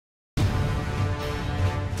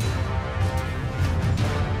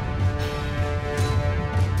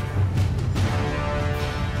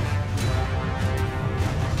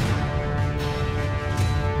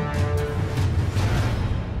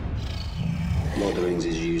Lord of the Rings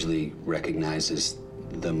is usually recognized as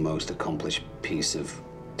the most accomplished piece of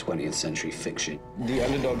 20th century fiction. The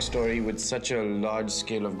underdog story with such a large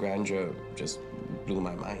scale of grandeur just blew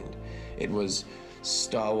my mind. It was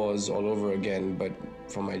Star Wars all over again, but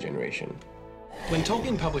for my generation. When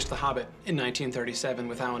Tolkien published The Hobbit in 1937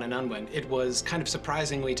 with Alan and Unwin, it was kind of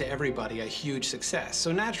surprisingly to everybody a huge success.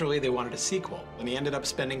 So naturally they wanted a sequel. And he ended up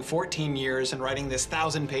spending 14 years and writing this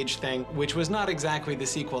 1,000-page thing, which was not exactly the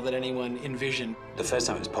sequel that anyone envisioned. The first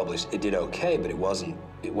time it was published, it did okay, but it wasn't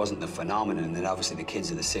the phenomenon. And then obviously the kids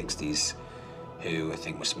of the 60s, who I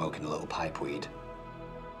think were smoking a little pipe weed,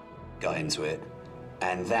 got into it.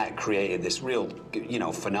 And that created this real,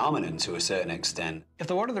 phenomenon to a certain extent. If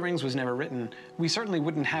The Lord of the Rings was never written, we certainly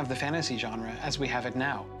wouldn't have the fantasy genre as we have it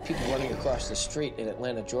now. People running across the street in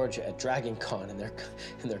Atlanta, Georgia at Dragon Con in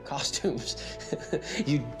their costumes.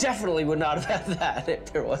 You definitely would not have had that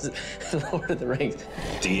if there wasn't The Lord of the Rings.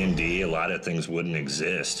 D&D, a lot of things wouldn't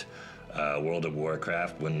exist. World of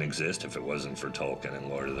Warcraft wouldn't exist if it wasn't for Tolkien and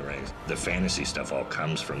Lord of the Rings. The fantasy stuff all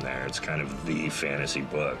comes from there. It's kind of the fantasy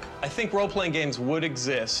book. I think role-playing games would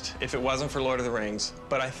exist if it wasn't for Lord of the Rings,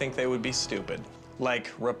 but I think they would be stupid.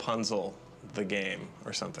 Like Rapunzel, the game,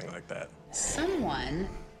 or something like that. Someone,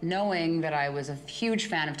 knowing that I was a huge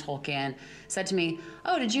fan of Tolkien, said to me,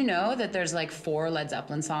 "Oh, did you know that there's like 4 Led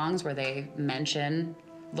Zeppelin songs where they mention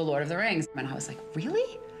the Lord of the Rings?" And I was like,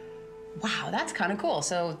 really? Wow, that's kind of cool.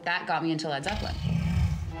 So that got me into Led Zeppelin.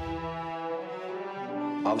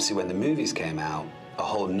 Obviously, when the movies came out, a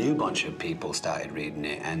whole new bunch of people started reading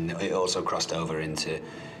it, and it also crossed over into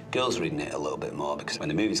girls reading it a little bit more, because when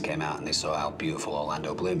the movies came out and they saw how beautiful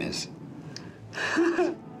Orlando Bloom is.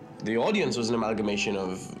 The audience was an amalgamation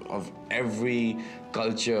of every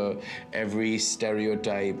culture, every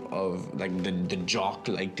stereotype of, like, the jock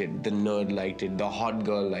liked it, the nerd liked it, the hot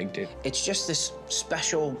girl liked it. It's just this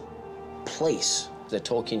special place that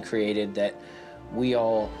Tolkien created that we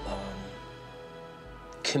all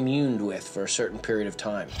communed with for a certain period of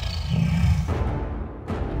time.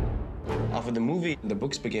 After the movie, the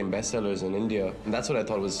books became bestsellers in India, and that's what I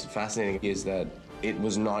thought was fascinating, is that it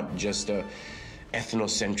was not just a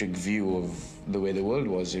ethnocentric view of the way the world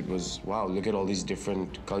was. It was, wow, look at all these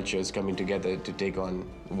different cultures coming together to take on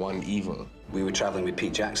one evil. We were traveling with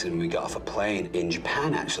Pete Jackson, we got off a plane in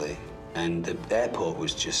Japan, actually, and the airport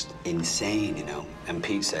was just insane, And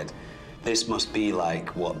Pete said, this must be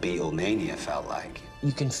like what Beatlemania felt like.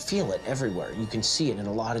 You can feel it everywhere. You can see it in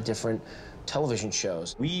a lot of different television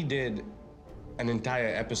shows. We did an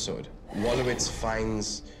entire episode. Wolowitz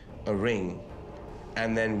finds a ring,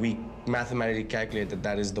 and then we mathematically calculate that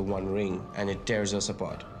that is the one ring, and it tears us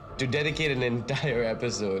apart. To dedicate an entire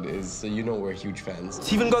episode is, we're huge fans.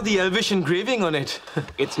 It's even got the Elvish engraving on it.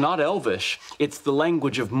 It's not Elvish. It's the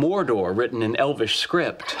language of Mordor written in Elvish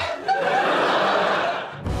script.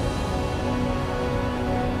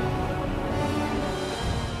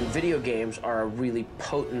 Video games are a really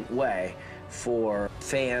potent way for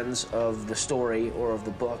fans of the story or of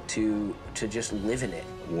the book to just live in it.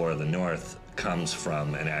 War of the North comes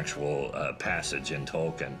from an actual passage in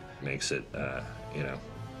Tolkien. Makes it,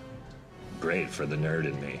 great for the nerd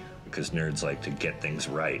in me, because nerds like to get things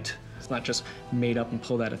right. It's not just made up and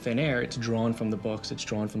pulled out of thin air, it's drawn from the books, it's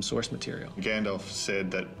drawn from source material. Gandalf said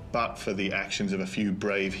that but for the actions of a few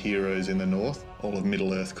brave heroes in the north, all of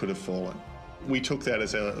Middle-earth could have fallen. We took that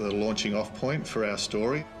as the launching off point for our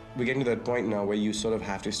story. We're getting to that point now where you sort of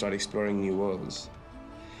have to start exploring new worlds.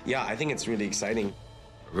 Yeah, I think it's really exciting.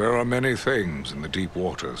 There are many things in the deep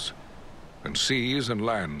waters, and seas and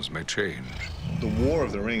lands may change. The War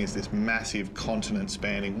of the Ring is this massive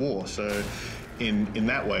continent-spanning war, so in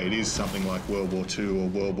that way it is something like World War II or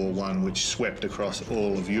World War I, which swept across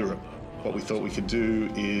all of Europe. What we thought we could do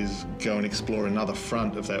is go and explore another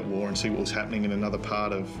front of that war and see what was happening in another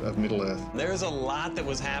part of Middle-earth. There's a lot that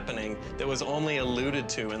was happening that was only alluded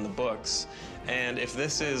to in the books. And if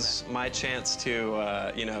this is my chance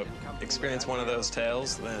to, experience one of those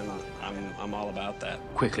tales, then I'm all about that.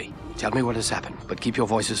 Quickly, tell me what has happened, but keep your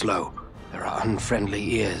voices low. There are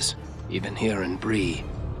unfriendly ears, even here in Bree.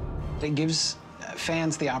 It gives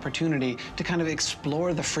fans the opportunity to kind of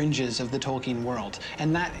explore the fringes of the Tolkien world.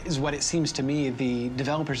 And that is what it seems to me the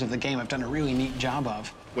developers of the game have done a really neat job of.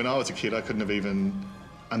 When I was a kid, I couldn't have even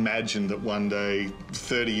imagined that one day,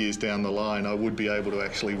 30 years down the line, I would be able to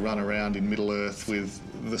actually run around in Middle-earth with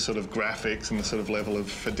the sort of graphics and the sort of level of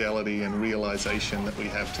fidelity and realization that we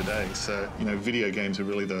have today. So, video games are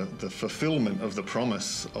really the fulfillment of the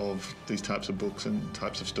promise of these types of books and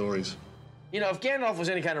types of stories. If Gandalf was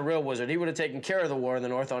any kind of real wizard, he would have taken care of the war in the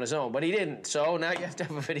North on his own, but he didn't, so now you have to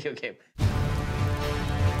have a video game.